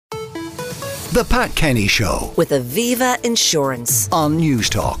The Pat Kenny Show with Aviva Insurance on News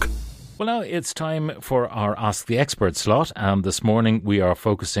Talk. Well, now it's time for our Ask the Expert slot, and this morning we are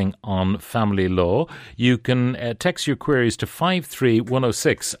focusing on family law. You can text your queries to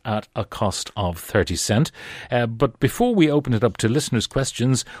 53106 at a cost of 30 cents. But before we open it up to listeners'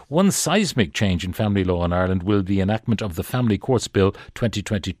 questions, one seismic change in family law in Ireland will be enactment of the Family Courts Bill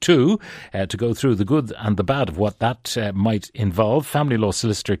 2022. To go through the good and the bad of what that might involve, family law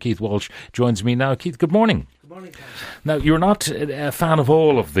solicitor Keith Walsh joins me now. Keith, good morning. Now, you're not a fan of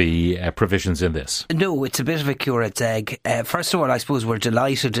all of the provisions in this. No, it's a bit of a curate's egg. First of all, I suppose we're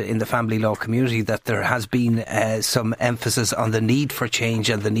delighted in the family law community that there has been some emphasis on the need for change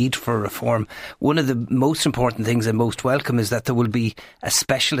and the need for reform. One of the most important things and most welcome is that there will be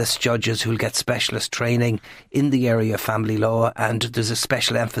specialist judges who will get specialist training in the area of family law, and there's a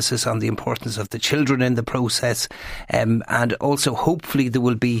special emphasis on the importance of the children in the process, and also hopefully there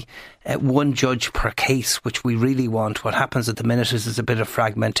will be one judge per case, which we really want. What happens at the minute is there's a bit of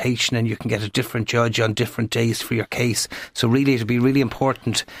fragmentation and you can get a different judge on different days for your case. So really it'll be really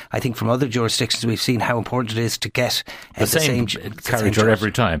important. I think from other jurisdictions we've seen how important it is to get the same character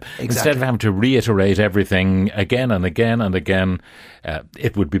every time. Exactly. Instead of having to reiterate everything again and again and again,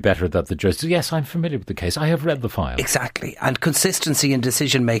 it would be better that the judge says, yes, I'm familiar with the case, I have read the file. Exactly. And consistency in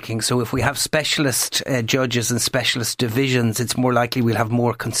decision making. So if we have specialist judges and specialist divisions, it's more likely we'll have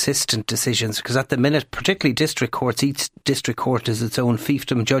more consistent decisions, because at the minute, particularly district courts, each district court is its own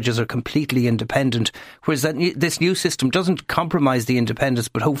fiefdom. Judges are completely independent, whereas this new system doesn't compromise the independence,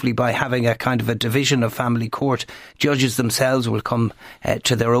 but hopefully by having a kind of a division of family court, judges themselves will come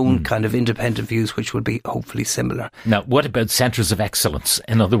to their own kind of independent views, which will be hopefully similar. Now, what about centres of excellence?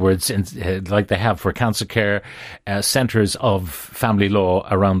 In other words, like they have for cancer care, centres of family law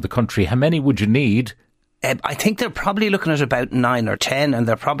around the country. How many would you need? I think they're probably looking at about 9 or 10, and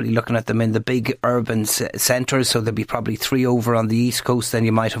they're probably looking at them in the big urban centres. So there'll be probably 3 over on the east coast. Then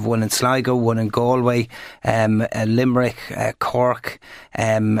you might have one in Sligo, one in Galway, Limerick, Cork,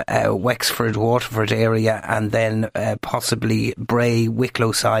 Wexford, Waterford area, and then possibly Bray,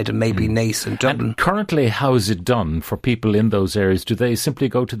 Wicklow side, and maybe Naas and Dublin. And currently, how is it done for people in those areas? Do they simply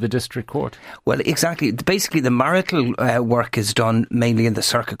go to the district court? Well, exactly. Basically, the marital work is done mainly in the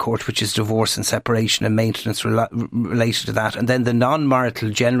circuit court, which is divorce and separation and maintenance related to that, and then the non-marital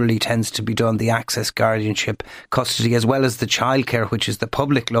generally tends to be done the access, guardianship, custody, as well as the childcare, which is the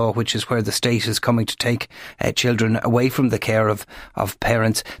public law, which is where the state is coming to take children away from the care of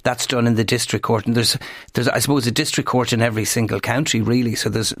parents. That's done in the district court, and there's I suppose a district court in every single county really. So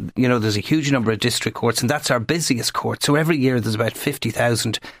there's a huge number of district courts, and that's our busiest court. So every year there's about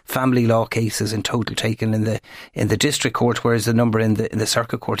 50,000 family law cases in total taken in the district court, whereas the number in the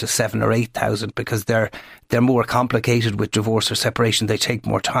circuit court is 7,000 or 8,000, because they're more complicated with divorce or separation. They take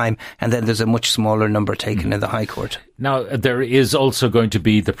more time, and then there's a much smaller number taken in the High Court. Now, there is also going to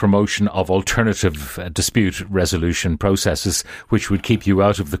be the promotion of alternative dispute resolution processes, which would keep you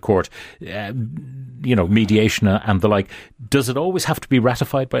out of the court, mediation and the like. Does it always have to be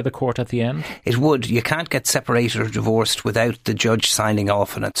ratified by the court at the end? It would. You can't get separated or divorced without the judge signing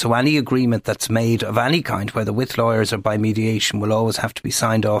off on it. So any agreement that's made of any kind, whether with lawyers or by mediation, will always have to be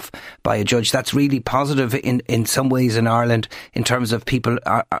signed off by a judge. That's really positive in some ways in Ireland, in terms of people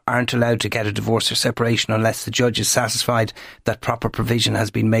aren't allowed to get a divorce or separation unless the judge is satisfied that proper provision has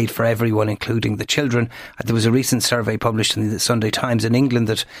been made for everyone, including the children. There was a recent survey published in the Sunday Times in England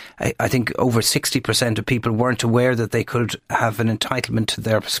that I think over 60% of people weren't aware that they could have an entitlement to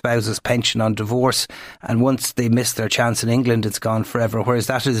their spouse's pension on divorce, and once they miss their chance in England, it's gone forever, whereas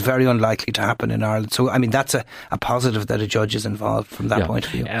that is very unlikely to happen in Ireland. So I mean, that's a positive that a judge is involved from that point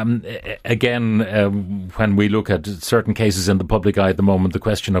of view. When we look at certain cases in the public eye at the moment, the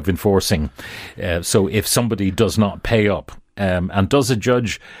question of enforcing. So if somebody does not pay up, and does a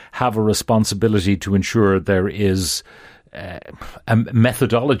judge have a responsibility to ensure there is a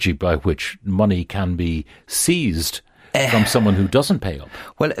methodology by which money can be seized from someone who doesn't pay up?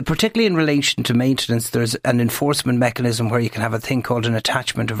 Well, particularly in relation to maintenance, there's an enforcement mechanism where you can have a thing called an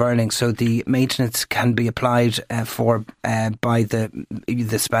attachment of earnings. So the maintenance can be applied for by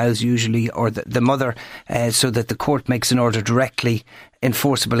the spouse usually, or the mother, so that the court makes an order directly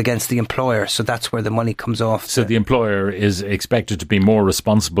enforceable against the employer. So that's where the money comes off. So the employer is expected to be more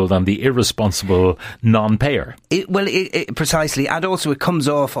responsible than the irresponsible non-payer. Precisely. And also it comes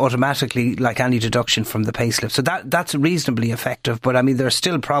off automatically like any deduction from the payslip. So that's reasonably effective. But I mean, there are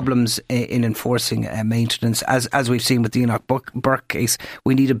still problems in enforcing maintenance. As we've seen with the Enoch Burke case,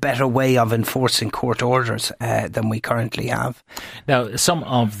 we need a better way of enforcing court orders than we currently have. Now, some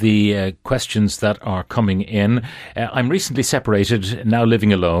of the questions that are coming in, I'm recently separated. now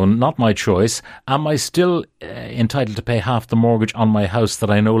living alone, not my choice. Am I still entitled to pay half the mortgage on my house that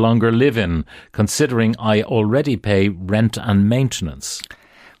I no longer live in, considering I already pay rent and maintenance?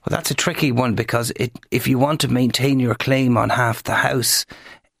 Well, that's a tricky one, because if you want to maintain your claim on half the house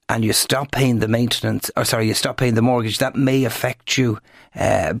and you stop paying the you stop paying the mortgage, that may affect you.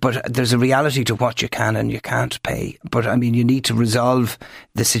 But there's a reality to what you can and you can't pay. But I mean, you need to resolve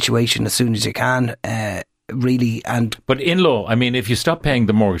the situation as soon as you can, really. But in law, I mean, if you stop paying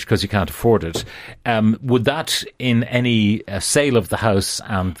the mortgage because you can't afford it, would that, in any sale of the house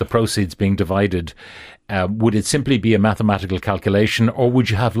and the proceeds being divided, would it simply be a mathematical calculation, or would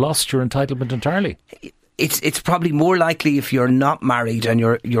you have lost your entitlement entirely? It's probably more likely, if you're not married and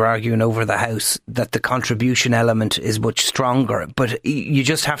you're arguing over the house, that the contribution element is much stronger. But you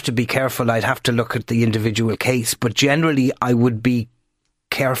just have to be careful. I'd have to look at the individual case. But generally, I would be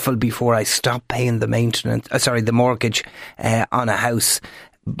careful before I stop paying the mortgage on a house.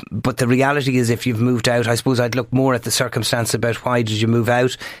 But the reality is, if you've moved out, I suppose I'd look more at the circumstance about why did you move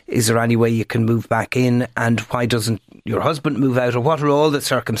out? Is there any way you can move back in? And why doesn't your husband move out? Or what are all the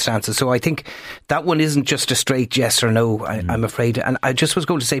circumstances? So I think that one isn't just a straight yes or no, I'm afraid. And I just was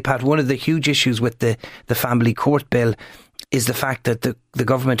going to say, Pat, one of the huge issues with the family court bill is the fact that the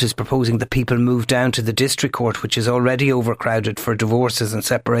government is proposing that people move down to the district court, which is already overcrowded for divorces and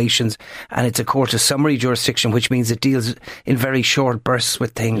separations, and it's a court of summary jurisdiction, which means it deals in very short bursts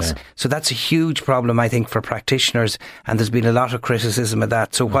with things. Yeah. So that's a huge problem, I think, for practitioners, and there's been a lot of criticism of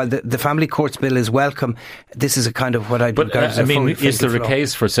that. So while the family courts bill is welcome, this is a kind of what I'd regard as a is there a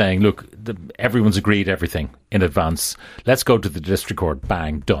case for saying, look, everyone's agreed everything in advance, let's go to the district court,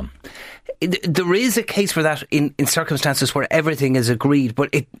 bang, done? There is a case for that in circumstances where everything is agreed,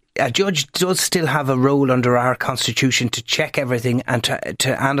 but a judge does still have a role under our constitution to check everything and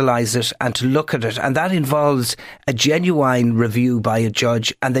to analyse it and to look at it, and that involves a genuine review by a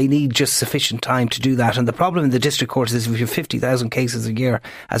judge, and they need just sufficient time to do that. And the problem in the district court is, if you have 50,000 cases a year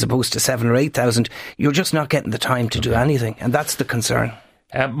as opposed to 7,000 or 8,000, you're just not getting the time to do anything, and that's the concern.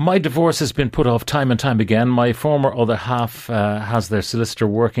 My divorce has been put off time and time again. My former other half has their solicitor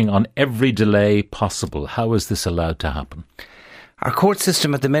working on every delay possible. How is this allowed to happen? Our court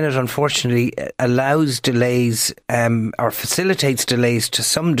system at the minute, unfortunately, allows delays or facilitates delays to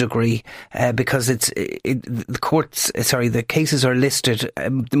some degree because the cases are listed.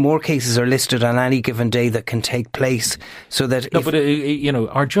 The more cases are listed on any given day that can take place, so that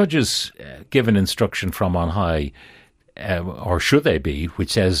our judges given instruction from on high. Or should they be,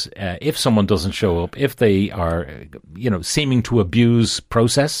 which says if someone doesn't show up, if they are, seeming to abuse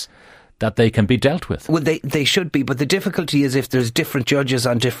process, that they can be dealt with. Well, they should be, but the difficulty is if there's different judges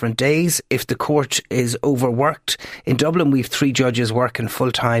on different days, if the court is overworked. In Dublin, we've 3 judges working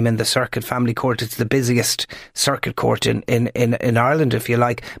full time in the circuit family court. It's the busiest circuit court in Ireland, if you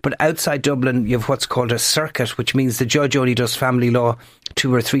like. But outside Dublin, you have what's called a circuit, which means the judge only does family law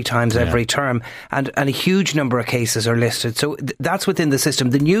 2 or 3 times every term, and a huge number of cases are listed. So that's within the system.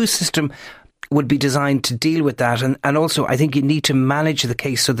 The new system would be designed to deal with that, and also I think you need to manage the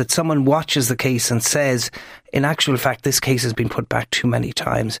case so that someone watches the case and says, in actual fact, this case has been put back too many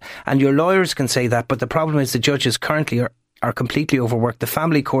times. And your lawyers can say that, but the problem is the judges currently are completely overworked. The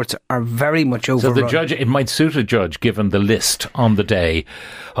family courts are very much overrun. So the judge, it might suit a judge, given the list on the day,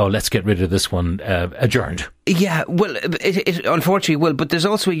 let's get rid of this one, adjourned. Yeah, well, it unfortunately will, but there's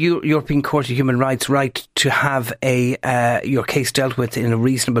also a European Court of Human Rights right to have your case dealt with in a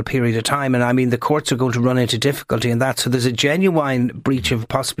reasonable period of time, and I mean the courts are going to run into difficulty in that, so there's a genuine breach of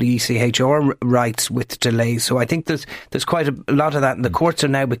possibly ECHR rights with delays. So I think there's quite a lot of that, and the courts are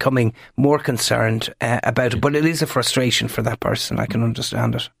now becoming more concerned about it, but it is a frustration for that person. I can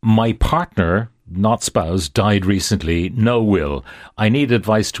understand it. My partner, not spouse, died recently, no will. I need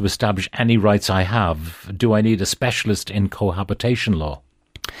advice to establish any rights I have. Do I need a specialist in cohabitation law?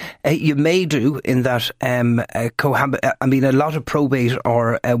 You may do, in that a lot of probate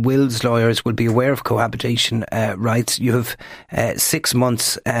or wills lawyers will be aware of cohabitation rights. You have 6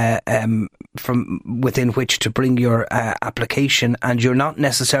 months from within which to bring your application, and you're not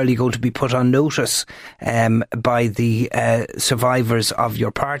necessarily going to be put on notice by the survivors of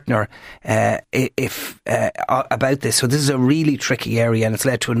your partner about this. So this is a really tricky area, and it's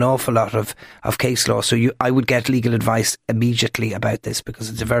led to an awful lot of case law. So I would get legal advice immediately about this, because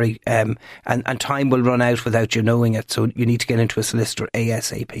it's a very and time will run out without you knowing it, so you need to get into a solicitor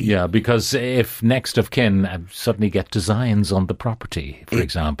ASAP. Yeah, because if next of kin suddenly get designs on the property, for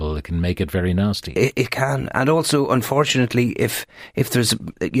example, it can make it very nasty. It can, and also unfortunately, if there's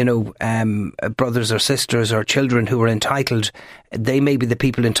brothers or sisters or children who are entitled, they may be the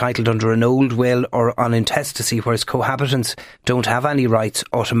people entitled under an old will or on intestacy, whereas cohabitants don't have any rights.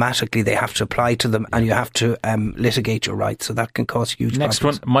 Automatically they have to apply to them, and you have to litigate your rights, so that can cause huge Next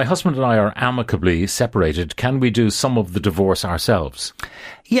problems. one, my husband and I are amicably separated. Can we do some of the divorce ourselves?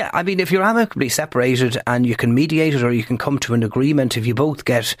 Yeah, I mean, if you're amicably separated and you can mediate it, or you can come to an agreement, if you both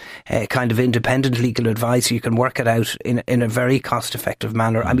get kind of independent legal advice, you can work it out in a very cost-effective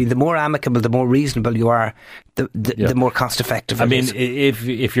manner. I mean, the more amicable, the more reasonable you are, the more cost-effective it is. I mean,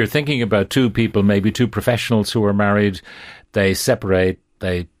 if you're thinking about two people, maybe two professionals who are married, they separate,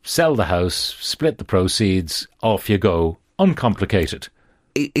 they sell the house, split the proceeds, off you go, uncomplicated.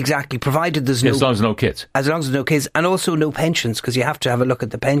 Exactly, provided there's as long as no kids. As long as there's no kids, and also no pensions, because you have to have a look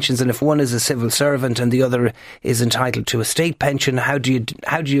at the pensions. And if one is a civil servant and the other is entitled to a state pension, how do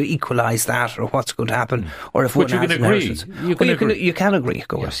you equalise that, or what's going to happen? Or if one you has can agree. You can agree, of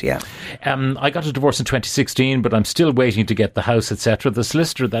course. Yeah. I got a divorce in 2016, but I'm still waiting to get the house, etc. The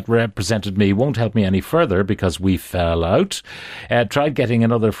solicitor that represented me won't help me any further because we fell out. Tried getting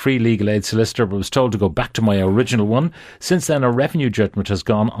another free legal aid solicitor, but was told to go back to my original one. Since then, a revenue judgment has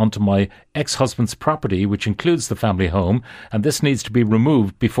gone onto my ex-husband's property, which includes the family home, and this needs to be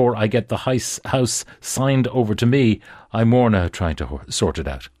removed before I get the house signed over to me. I'm more now trying to sort it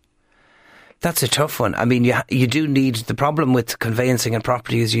out. That's a tough one. I mean, you do need, the problem with conveyancing and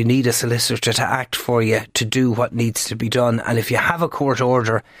property is you need a solicitor to act for you, to do what needs to be done. And if you have a court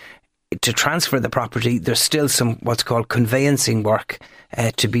order to transfer the property, there's still some what's called conveyancing work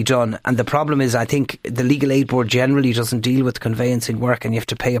to be done. And the problem is, I think the Legal Aid Board generally doesn't deal with conveyancing work, and you have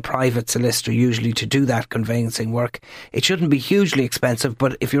to pay a private solicitor usually to do that conveyancing work. It shouldn't be hugely expensive,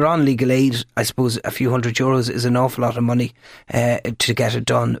 but if you're on legal aid, I suppose a few €100 is an awful lot of money to get it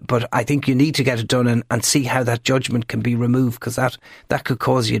done. But I think you need to get it done and see how that judgment can be removed, because that could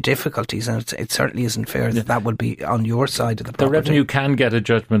cause you difficulties, and it certainly isn't fair that would be on your side of the property. The revenue can get a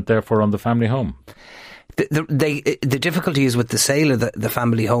judgment, therefore, on the family home. The difficulty is with the sale of the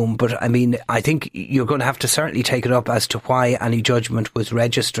family home, but I mean, I think you're going to have to certainly take it up as to why any judgment was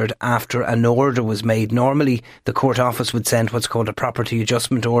registered after an order was made. Normally, the court office would send what's called a property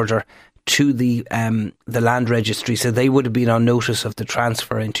adjustment order to the land registry, so they would have been on notice of the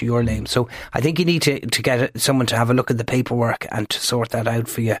transfer into your name. So I think you need to get someone to have a look at the paperwork and to sort that out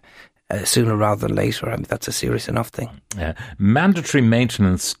for you. Sooner rather than later. I mean, that's a serious enough thing. Mandatory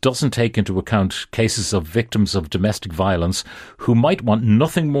maintenance doesn't take into account cases of victims of domestic violence who might want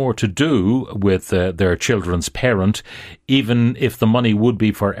nothing more to do with their children's parent, even if the money would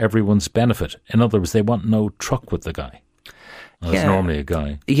be for everyone's benefit. In other words, they want no truck with the guy. Well, it's normally a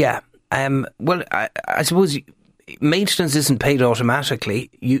guy. Yeah. Well, I suppose maintenance isn't paid automatically.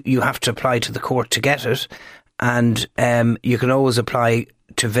 You have to apply to the court to get it, and you can always apply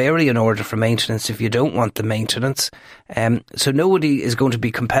to vary an order for maintenance if you don't want the maintenance. So nobody is going to be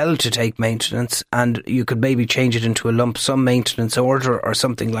compelled to take maintenance, and you could maybe change it into a lump sum maintenance order or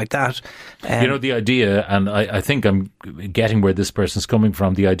something like that. The idea, and I think I'm getting where this person's coming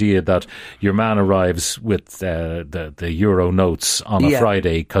from, the idea that your man arrives with the euro notes on a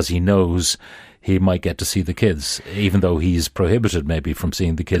Friday because he knows he might get to see the kids, even though he's prohibited maybe from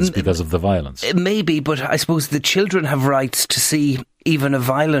seeing the kids because of the violence. Maybe, but I suppose the children have rights to see even a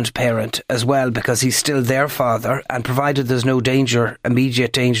violent parent as well, because he's still their father, and provided there's no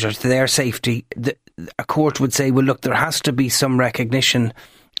immediate danger to their safety, a court would say, well, look, there has to be some recognition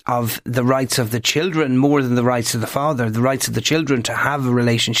of the rights of the children more than the rights of the father, the rights of the children to have a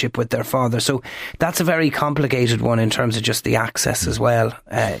relationship with their father. So that's a very complicated one in terms of just the access as well,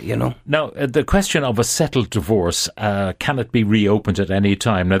 Now, the question of a settled divorce, can it be reopened at any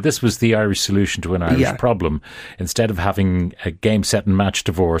time? Now, this was the Irish solution to an Irish problem. Instead of having a game, set and match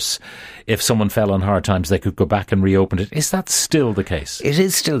divorce, if someone fell on hard times, they could go back and reopen it. Is that still the case? It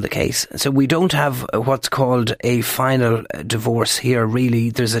is still the case. So we don't have what's called a final divorce here, really.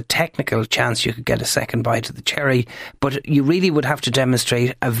 There's a technical chance you could get a second bite of the cherry, but you really would have to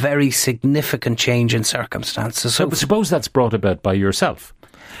demonstrate a very significant change in circumstances. So suppose that's brought about by yourself.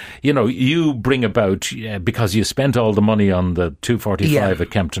 You bring about, because you spent all the money on the 245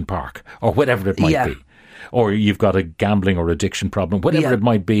 at Kempton Park, or whatever it might be. Or you've got a gambling or addiction problem, whatever it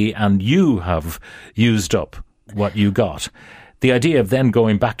might be, and you have used up what you got. The idea of then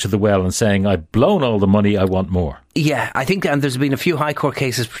going back to the well and saying, I've blown all the money, I want more. Yeah, I think, and there's been a few High Court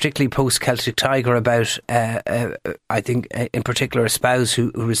cases, particularly post-Celtic Tiger, about, I think, in particular, a spouse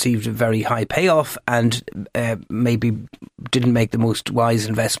who received a very high payoff and maybe didn't make the most wise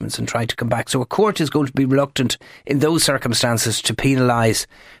investments and tried to come back. So a court is going to be reluctant in those circumstances to penalise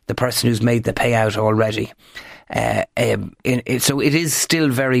the person who's made the payout already. So it is still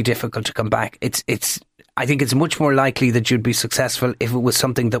very difficult to come back. It's I think it's much more likely that you'd be successful if it was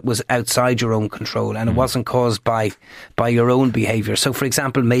something that was outside your own control and it wasn't caused by your own behaviour. So, for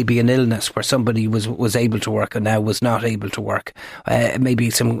example, maybe an illness where somebody was able to work and now was not able to work. Maybe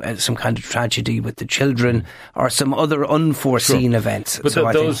some kind of tragedy with the children or some other unforeseen events. But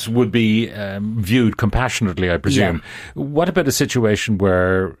those would be viewed compassionately, I presume. Yeah. What about a situation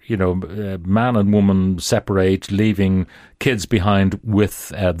where, man and woman separate, leaving kids behind with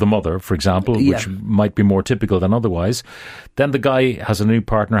the mother, for example, which might be more typical than otherwise. Then the guy has a new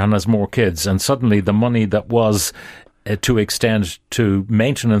partner and has more kids, and suddenly the money that was to extend to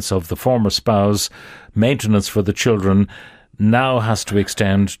maintenance of the former spouse, maintenance for the children, now has to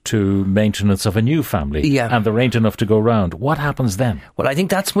extend to maintenance of a new family, and there ain't enough to go round. What happens then? Well, I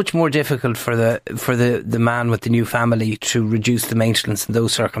think that's much more difficult for the man with the new family to reduce the maintenance in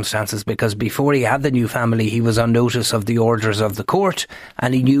those circumstances, because before he had the new family, he was on notice of the orders of the court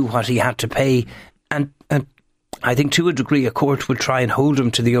and he knew what he had to pay. And I think to a degree a court would try and hold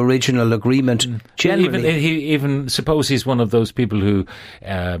him to the original agreement. Generally, even suppose he's one of those people who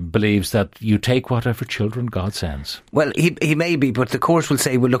believes that you take whatever children God sends. Well, he may be, but the court will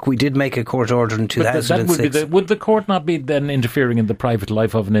say, well, look, we did make a court order in 2006. Would the court not be then interfering in the private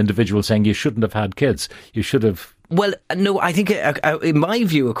life of an individual, saying you shouldn't have had kids, you should have... Well, no, I think in my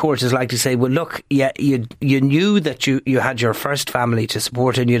view, a court is like to say, well, look, you knew that you had your first family to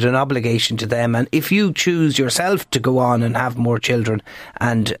support and you had an obligation to them. And if you choose yourself to go on and have more children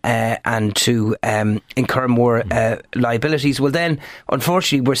and to incur more liabilities, well, then,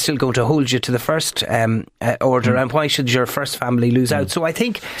 unfortunately, we're still going to hold you to the first order. And why should your first family lose out? So I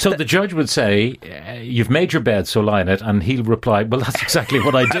think... So the judge would say, you've made your bed, so lie in it. And he'll reply, well, that's exactly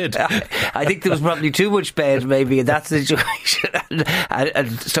what I did. I think there was probably too much bed, maybe, in that situation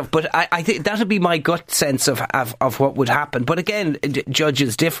and stuff, but I think that would be my gut sense of what would happen. But again,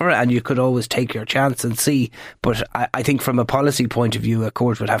 judges differ and you could always take your chance and see, but I think from a policy point of view a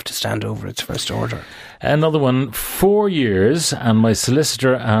court would have to stand over its first order. Another one, 4 years and my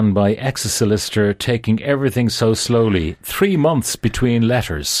solicitor and my ex-solicitor taking everything so slowly, 3 months between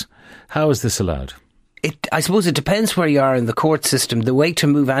letters. How is this allowed? I suppose it depends where you are in the court system. The way to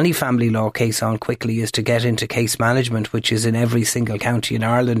move any family law case on quickly is to get into case management, which is in every single county in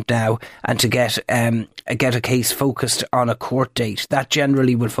Ireland now, and to get a case focused on a court date. That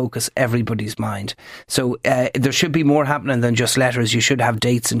generally will focus everybody's mind. So there should be more happening than just letters. You should have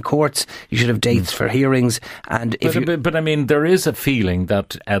dates in courts. You should have dates for hearings. And but I mean, there is a feeling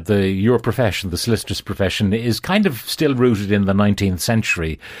that your profession, the solicitor's profession, is kind of still rooted in the 19th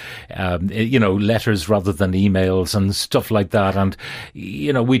century. Letters rather than emails and stuff like that. And,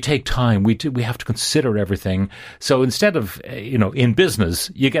 we take time. We have to consider everything. So instead of, in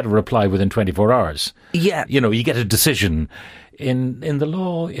business, you get a reply within 24 hours. Yeah. You get a decision. In the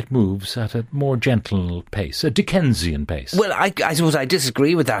law, it moves at a more gentle pace, a Dickensian pace. Well, I suppose I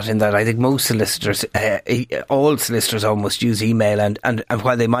disagree with that in that I think most solicitors, all solicitors almost use email and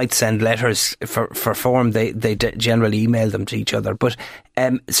while they might send letters for form, they generally email them to each other. But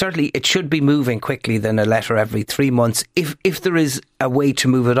certainly it should be moving quickly than a letter every 3 months if there is a way to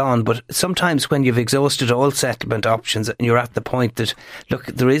move it on. But sometimes when you've exhausted all settlement options and you're at the point that, look,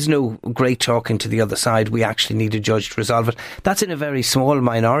 there is no great talking to the other side, we actually need a judge to resolve it. That's in a very small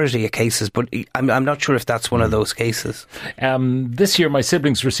minority of cases, but I'm not sure if that's one of those cases. This year my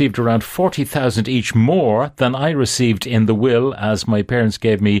siblings received around 40,000 each more than I received in the will, as my parents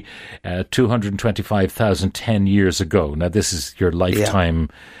gave me 225,000 10 years ago. Now this is your lifetime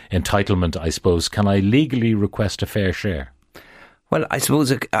entitlement, I suppose. Can I legally request a fair share? Well, I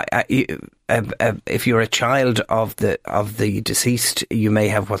suppose if you're a child of the deceased, you may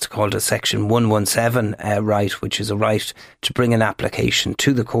have what's called a Section 117 right, which is a right to bring an application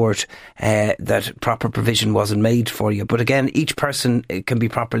to the court that proper provision wasn't made for you. But again, each person can be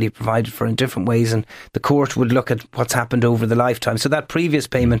properly provided for in different ways, and the court would look at what's happened over the lifetime. So that previous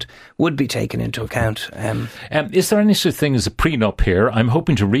payment would be taken into account. Is there any such thing as a prenup here? I'm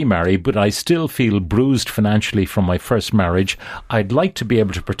hoping to remarry, but I still feel bruised financially from my first marriage. I'd like to be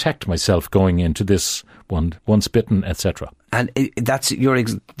able to protect myself going into this one, once bitten, etc. And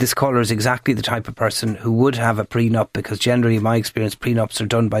this caller is exactly the type of person who would have a prenup, because generally, in my experience, prenups are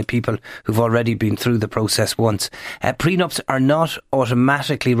done by people who've already been through the process once. Prenups are not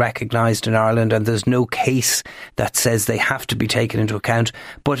automatically recognised in Ireland, and there's no case that says they have to be taken into account.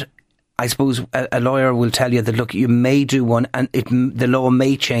 But I suppose a lawyer will tell you that, look, you may do one and the law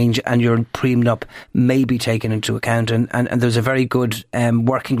may change and your prenup may be taken into account. And there's a very good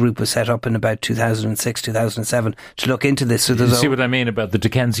working group was set up in about 2006, 2007 to look into this. So you see what I mean about the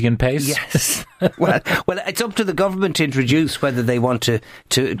Dickensian pace? Yes. well, it's up to the government to introduce whether they want to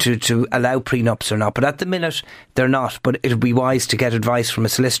allow prenups or not. But at the minute, they're not. But it would be wise to get advice from a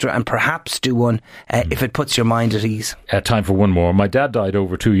solicitor and perhaps do one if it puts your mind at ease. Time for one more. My dad died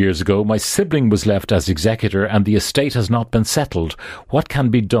over 2 years ago. My sibling was left as executor and the estate has not been settled. What can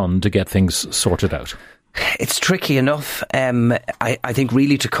be done to get things sorted out? It's tricky enough. I think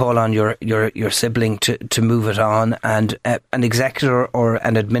really to call on your sibling to move it on, and an executor or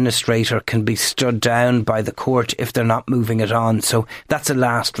an administrator can be stood down by the court if they're not moving it on. So that's a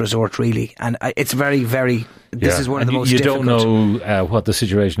last resort, really, and it's very, very. This is one of the most difficult. You don't know what the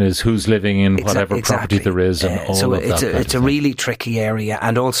situation is, who's living in whatever property there is, and all so of that. So it's a really tricky area,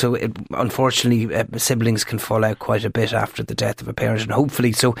 and also, unfortunately, siblings can fall out quite a bit after the death of a parent, and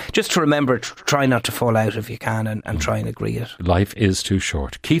hopefully, so just to remember, try not to fall out if you can, and try and agree it. Life is too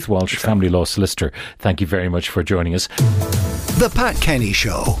short. Keith Walsh, family law solicitor, thank you very much for joining us. The Pat Kenny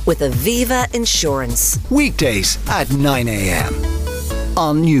Show with Aviva Insurance. weekdays at 9 a.m.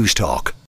 on News Talk.